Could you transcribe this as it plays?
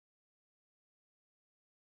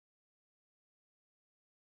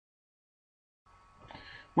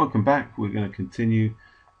Welcome back. We're going to continue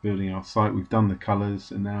building our site. We've done the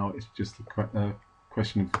colors and now it's just a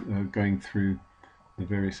question of going through the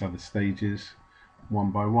various other stages one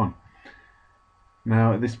by one.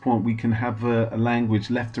 Now at this point we can have a language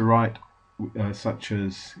left to right, such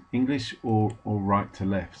as English or right to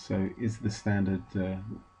left. So is the standard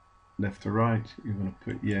left to right? You're going to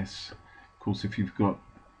put yes. Of course, if you've got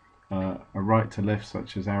a right to left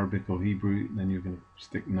such as Arabic or Hebrew, then you're going to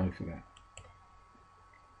stick no for that.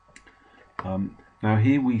 Now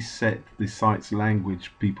here we set the site's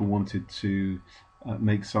language. People wanted to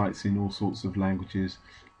make sites in all sorts of languages,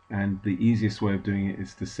 and the easiest way of doing it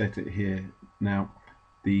is to set it here. Now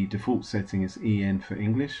the default setting is EN for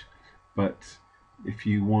English, but if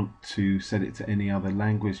you want to set it to any other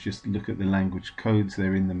language, just look at the language codes.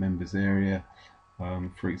 They're in the members area.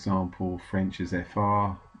 For example, French is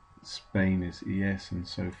FR, Spain is ES, and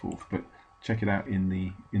so forth, but check it out in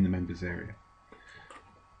the members area.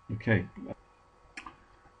 Okay,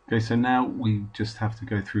 so now we just have to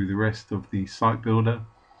go through the rest of the site builder,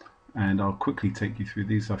 and I'll quickly take you through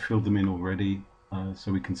these. I filled them in already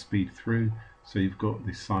so we can speed through. So you've got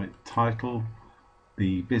the site title,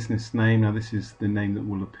 the business name. Now this is the name that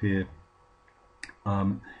will appear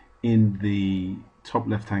in the top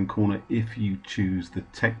left hand corner if you choose the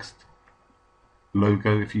text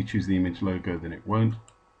logo. If you choose the image logo, then it won't.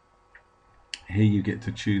 Here you get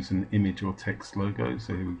to choose an image or text logo.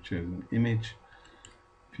 So here we've chosen image.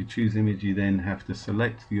 If you choose image, you then have to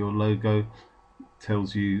select your logo. It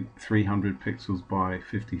tells you 300 pixels by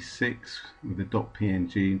 56 with a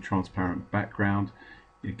 .png and transparent background.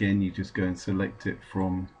 Again, you just go and select it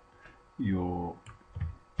from your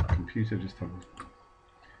computer.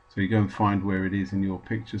 So you go and find where it is in your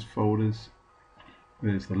pictures folders.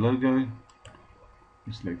 There's the logo.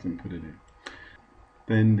 Just select it and put it in.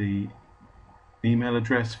 Then the email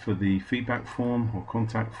address for the feedback form or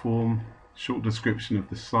contact form. Short description of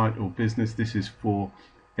the site or business. This is for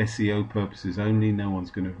SEO purposes only. No one's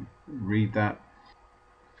going to read that.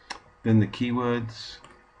 Then the keywords.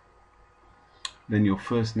 Then your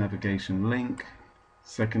first navigation link,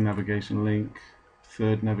 second navigation link,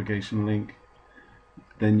 third navigation link.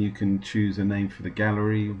 Then you can choose a name for the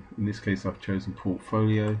gallery. In this case, I've chosen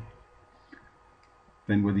portfolio.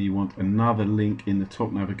 Then whether you want another link in the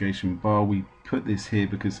top navigation bar. We put this here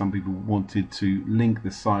because some people wanted to link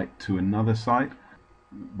the site to another site,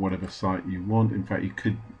 whatever site you want. In fact, you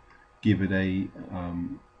could give it a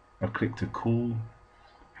click to call.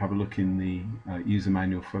 Have a look in the user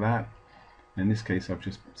manual for that. In this case, I've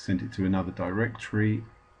just sent it to another directory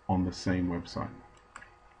on the same website.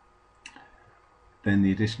 Then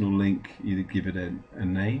the additional link, either give it a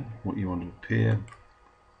name, what you want to appear,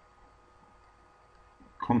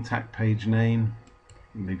 contact page name,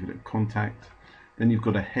 leave it at contact. Then you've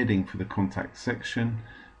got a heading for the contact section.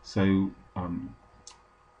 So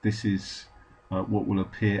this is what will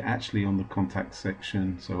appear actually on the contact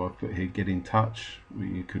section. So I've put here get in touch.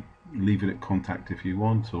 You could leave it at contact if you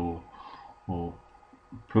want, or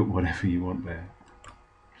put whatever you want there.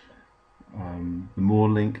 The more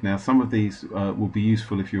link. Now some of these will be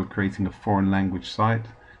useful if you're creating a foreign language site,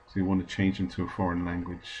 so you want to change them to a foreign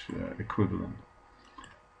language equivalent.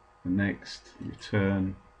 The next,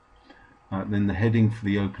 return. Then the heading for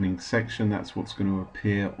the opening section, that's what's going to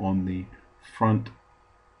appear on the front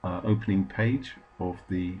opening page of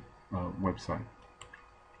the website.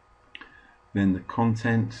 Then the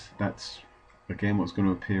content, that's again what's going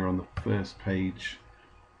to appear on the first page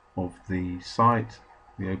of the site,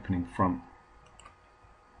 the opening front.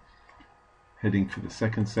 Heading for the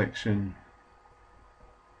second section,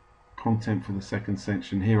 content for the second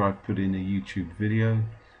section. Here I've put in a YouTube video.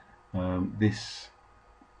 This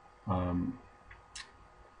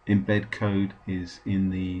embed code is in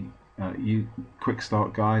the quick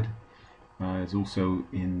start guide. Is also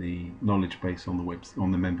in the knowledge base on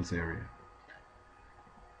the members area.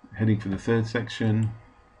 Heading for the third section,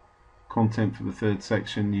 content for the third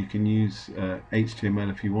section. You can use HTML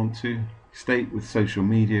if you want to. State with social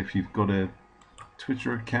media if you've got a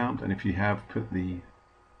Twitter account, and if you have, put the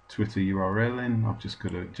Twitter URL in. I've just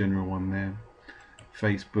got a general one there.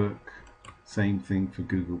 Facebook, same thing for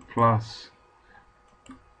Google+,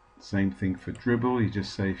 same thing for Dribble. You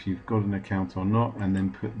just say if you've got an account or not, and then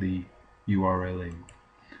put the URL in.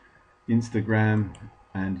 Instagram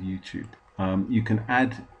and YouTube. You can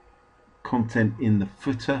add content in the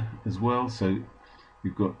footer as well, so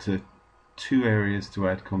we've got two areas to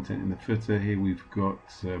add content in the footer. Here we've got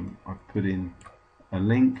I've put in a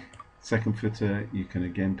link. Second footer, you can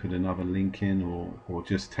again put another link in, or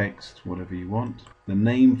just text, whatever you want. The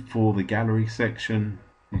name for the gallery section,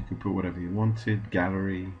 You could put whatever you wanted.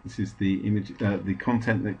 Gallery. This is the image, the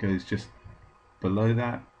content that goes just below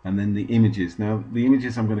that, and then the images. Now the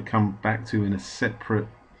images I'm going to come back to in a separate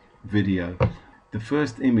video. The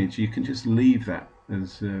first image, you can just leave that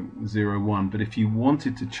as 01, but if you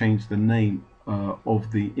wanted to change the name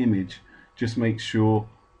of the image, just make sure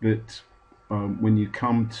that when you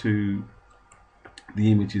come to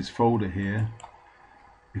the images folder here,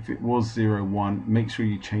 if it was 01, make sure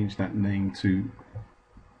you change that name to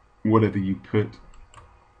whatever you put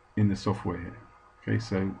in the software here. Okay,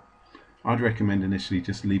 so I'd recommend initially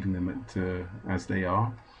just leaving them at as they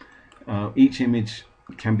are. Each image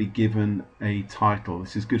can be given a title.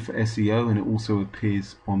 This is good for SEO, and it also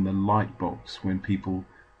appears on the light box when people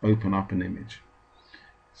open up an image.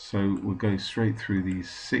 So we'll go straight through these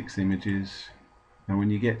 6 images. Now when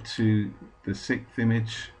you get to the 6th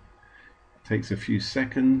image, it takes a few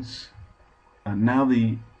seconds, and now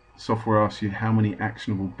the software asks you how many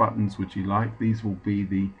actionable buttons would you like. These will be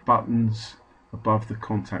the buttons above the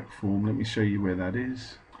contact form. Let me show you where that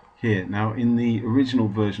is here. Now in the original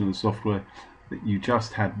version of the software, that you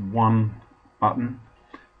just had 1 button,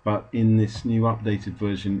 but in this new updated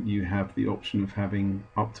version you have the option of having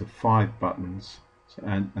up to 5 buttons,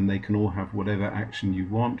 and they can all have whatever action you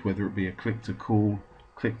want, whether it be a click to call,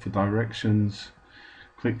 click for directions,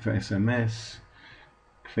 click for SMS,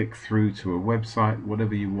 click through to a website,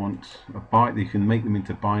 whatever you want. You can make them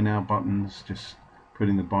into buy now buttons, just put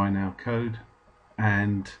in the buy now code,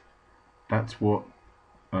 and that's what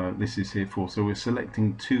this is here for. So we're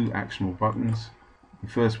selecting 2 actionable buttons. The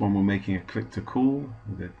first one, we're making a click to call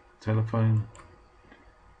with a telephone,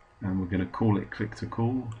 and we're going to call it click to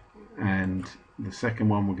call. And the second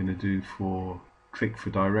one we're going to do for click for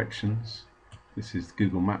directions. This is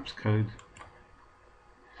Google Maps code,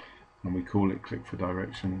 and we call it click for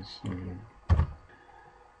directions.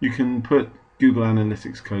 You can put Google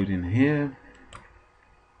Analytics code in here.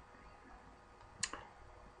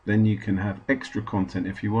 Then you can have extra content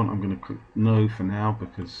if you want. I'm going to click no for now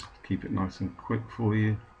because keep it nice and quick for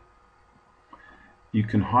you. You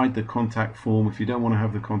can hide the contact form. If you don't want to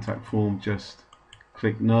have the contact form, just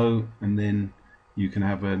click no, and then you can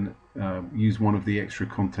have use one of the extra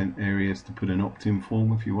content areas to put an opt-in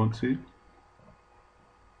form if you want to.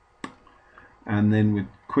 And then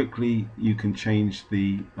quickly you can change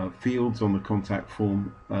the fields on the contact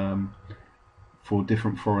form for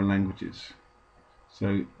different foreign languages.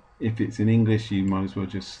 So if it's in English, you might as well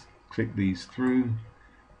just click these through.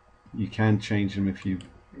 You can change them if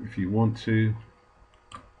you want to.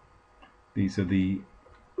 These are the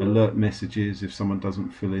alert messages if someone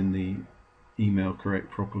doesn't fill in the email correct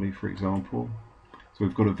properly, for example. So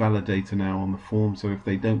we've got a validator now on the form, so if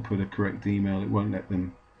they don't put a correct email, it won't let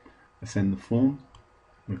them send the form.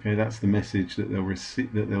 Okay, that's the message that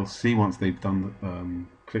they'll see once they've done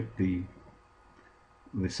click the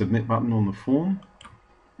submit button on the form.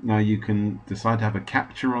 Now you can decide to have a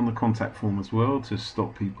capture on the contact form as well to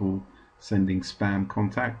stop people sending spam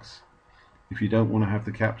contacts. If you don't want to have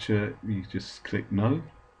the capture, you just click no,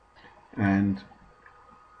 and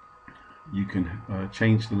you can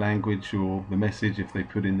change the language or the message if they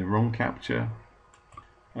put in the wrong capture.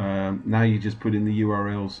 Now you just put in the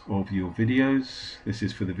URLs of your videos. This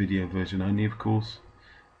is for the video version only, of course,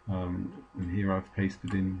 and here I've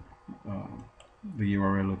pasted in the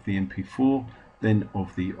URL of the MP4, then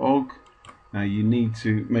of the OGG. Now you need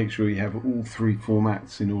to make sure you have all 3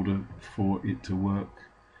 formats in order for it to work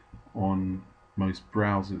on most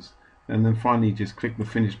browsers. And then finally just click the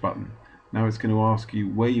finish button. Now it's going to ask you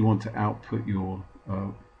where you want to output your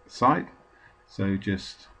site, so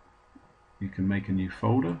just you can make a new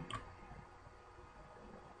folder.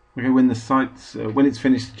 Okay, when it's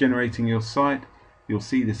finished generating your site, you'll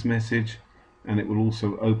see this message, and it will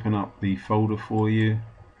also open up the folder for you,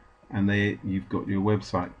 and there you've got your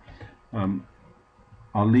website.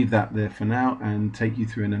 I'll leave that there for now and take you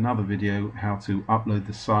through in another video how to upload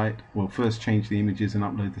the site. Well, first change the images and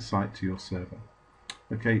upload the site to your server.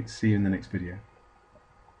 Okay, see you in the next video.